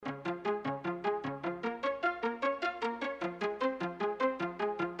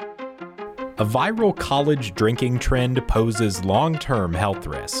A viral college drinking trend poses long-term health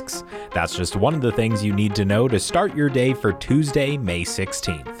risks. That's just one of the things you need to know to start your day for Tuesday, May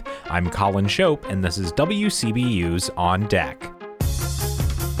 16th. I'm Colin Shope, and this is WCBU's On Deck.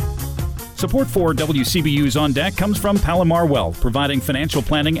 Support for WCBU's On Deck comes from Palomar Wealth, providing financial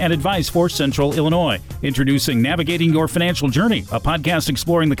planning and advice for Central Illinois. Introducing Navigating Your Financial Journey, a podcast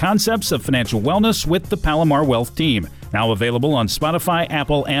exploring the concepts of financial wellness with the Palomar Wealth team. Now available on Spotify,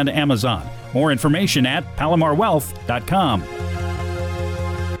 Apple, and Amazon. More information at palomarwealth.com.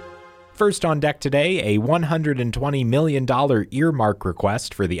 First on deck today, a $120 million earmark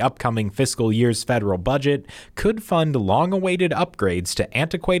request for the upcoming fiscal year's federal budget could fund long-awaited upgrades to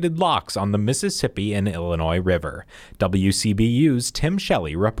antiquated locks on the Mississippi and Illinois River. WCBU's Tim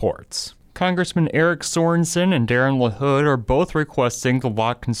Shelley reports. Congressman Eric Sorensen and Darren LaHood are both requesting the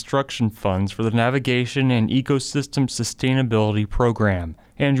lock construction funds for the Navigation and Ecosystem Sustainability Program.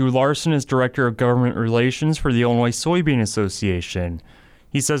 Andrew Larson is Director of Government Relations for the Illinois Soybean Association.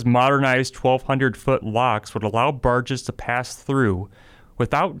 He says modernized 1,200-foot locks would allow barges to pass through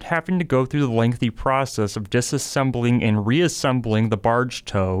without having to go through the lengthy process of disassembling and reassembling the barge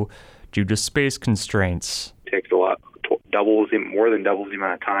tow due to space constraints. It takes more than doubles the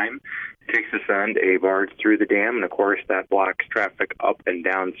amount of time it takes to send a barge through the dam, and of course that blocks traffic up and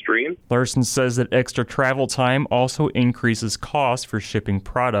downstream. Larson says that extra travel time also increases costs for shipping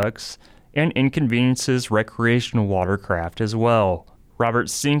products and inconveniences recreational watercraft as well. Robert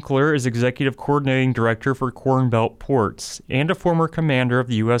Sinkler is Executive Coordinating Director for Corn Belt Ports and a former commander of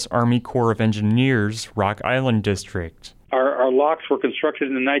the U.S. Army Corps of Engineers, Rock Island District. Our locks were constructed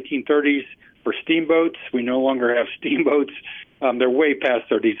in the 1930s for steamboats. We no longer have steamboats. They're way past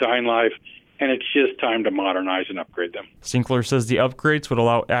their design life, and it's just time to modernize and upgrade them. Sinkler says the upgrades would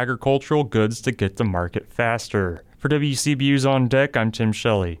allow agricultural goods to get to market faster. For WCBU's On Deck, I'm Tim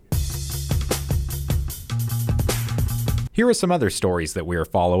Shelley. Here are some other stories that we are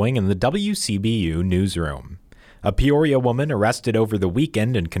following in the WCBU newsroom. A Peoria woman arrested over the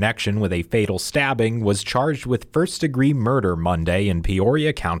weekend in connection with a fatal stabbing was charged with first-degree murder Monday in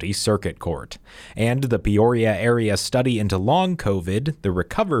Peoria County Circuit Court. And the Peoria Area Study into Long COVID, the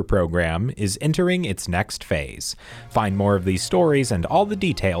Recover program, is entering its next phase. Find more of these stories and all the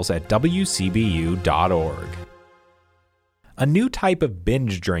details at WCBU.org. A new type of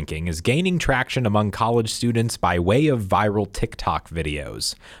binge drinking is gaining traction among college students by way of viral TikTok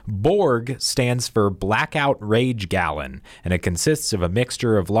videos. BORG stands for Blackout Rage Gallon, and it consists of a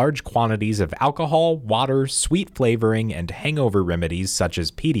mixture of large quantities of alcohol, water, sweet flavoring, and hangover remedies such as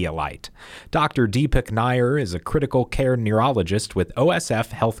Pedialyte. Dr. Deepak Nair is a critical care neurologist with OSF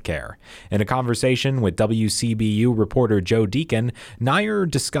Healthcare. In a conversation with WCBU reporter Joe Deacon, Nair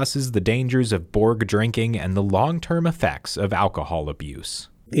discusses the dangers of BORG drinking and the long-term effects of alcohol abuse.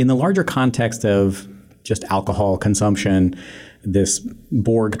 In the larger context of just alcohol consumption, this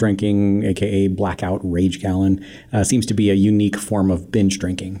BORG drinking, aka Blackout Rage Gallon, seems to be a unique form of binge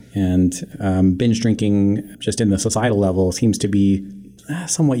drinking. And binge drinking, just in the societal level, seems to be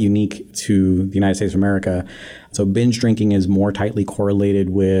somewhat unique to the United States of America. So binge drinking is more tightly correlated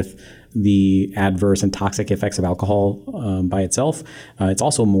with the adverse and toxic effects of alcohol by itself. It's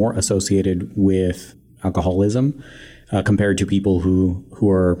also more associated with alcoholism compared to people who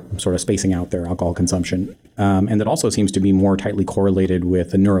are sort of spacing out their alcohol consumption. And that also seems to be more tightly correlated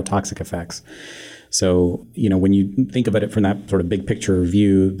with the neurotoxic effects. So, when you think about it from that sort of big picture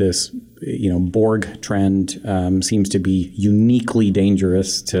view, this, BORG trend seems to be uniquely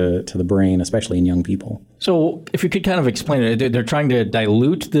dangerous to the brain, especially in young people. So if you could kind of explain it, they're trying to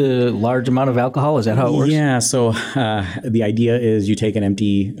dilute the large amount of alcohol. Is that how it works? Yeah. So the idea is you take an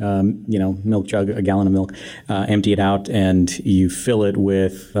empty, milk jug, a gallon of milk, empty it out, and you fill it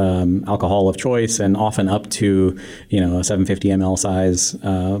with alcohol of choice, and often up to, a 750 ml size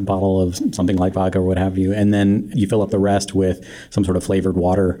bottle of something like vodka or what have you. And then you fill up the rest with some sort of flavored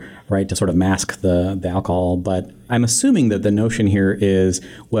water, right, to sort of mask the alcohol. But I'm assuming that the notion here is,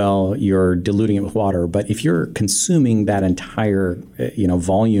 well, you're diluting it with water, but if you're consuming that entire,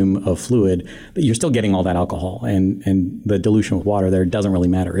 volume of fluid, you're still getting all that alcohol, and the dilution with water there doesn't really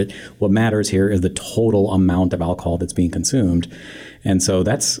matter. What matters here is the total amount of alcohol that's being consumed. And so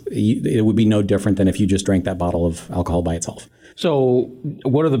it would be no different than if you just drank that bottle of alcohol by itself. So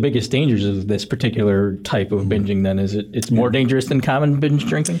what are the biggest dangers of this particular type of binging then? Is it's more dangerous than common binge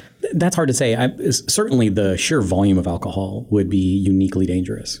drinking? That's hard to say. Certainly, the sheer volume of alcohol would be uniquely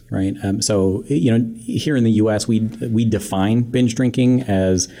dangerous, right? So, here in the U.S., we define binge drinking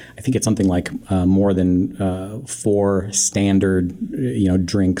as, I think it's something like more than 4 standard,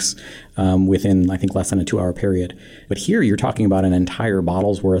 drinks within, I think, less than a 2-hour period. But here, you're talking about an entire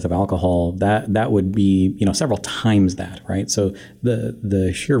bottle's worth of alcohol. That would be, several times that, right? So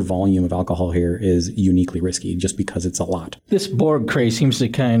the sheer volume of alcohol here is uniquely risky, just because it's a lot. This BORG craze seems to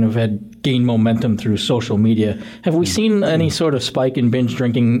kind of had gained momentum through social media. Have we seen any sort of spike in binge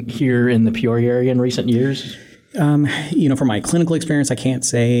drinking here in the Peoria area in recent years? From my clinical experience, I can't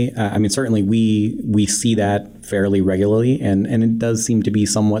say. Certainly we see that fairly regularly, and it does seem to be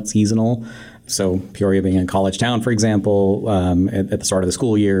somewhat seasonal. So Peoria being a college town, for example, at the start of the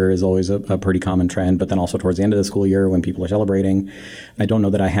school year is always a pretty common trend, but then also towards the end of the school year when people are celebrating. I don't know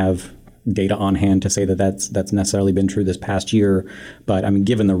that I have data on hand to say that that's necessarily been true this past year, but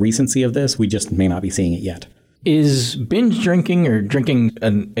given the recency of this, we just may not be seeing it yet. Is binge drinking or drinking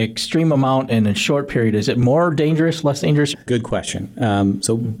an extreme amount in a short period, is it more dangerous, less dangerous? Good question.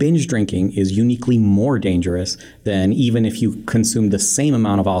 So binge drinking is uniquely more dangerous than even if you consume the same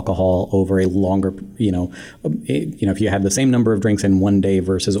amount of alcohol over a longer, if you have the same number of drinks in one day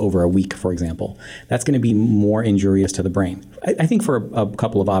versus over a week, for example, that's going to be more injurious to the brain. I think for a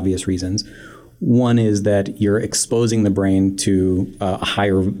couple of obvious reasons. One is that you're exposing the brain to a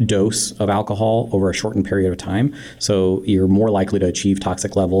higher dose of alcohol over a shortened period of time. So you're more likely to achieve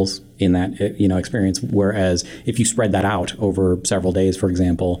toxic levels in that experience. Whereas if you spread that out over several days, for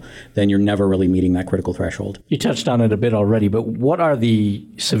example, then you're never really meeting that critical threshold. You touched on it a bit already, but what are the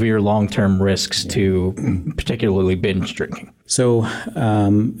severe long-term risks to particularly binge drinking? So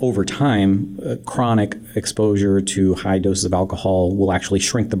over time, chronic exposure to high doses of alcohol will actually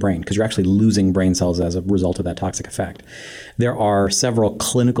shrink the brain because you're actually losing brain cells as a result of that toxic effect. There are several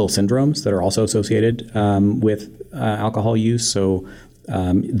clinical syndromes that are also associated with alcohol use. So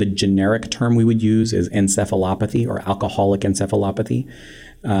the generic term we would use is encephalopathy or alcoholic encephalopathy.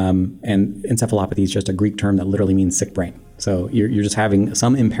 And encephalopathy is just a Greek term that literally means sick brain. So you're just having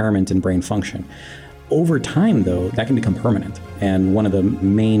some impairment in brain function. Over time, though, that can become permanent. And one of the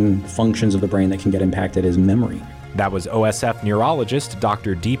main functions of the brain that can get impacted is memory. That was OSF neurologist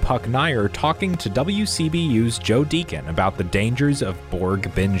Dr. Deepak Nair talking to WCBU's Joe Deacon about the dangers of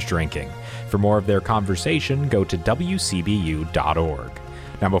BORG binge drinking. For more of their conversation, go to WCBU.org.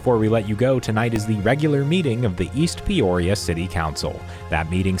 Now, before we let you go, tonight is the regular meeting of the East Peoria City Council. That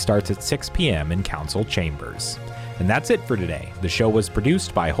meeting starts at 6 p.m. in Council Chambers. And that's it for today. The show was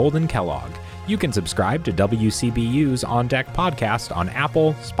produced by Holden Kellogg. You can subscribe to WCBU's On Deck podcast on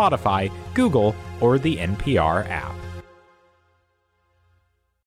Apple, Spotify, Google, or the NPR app.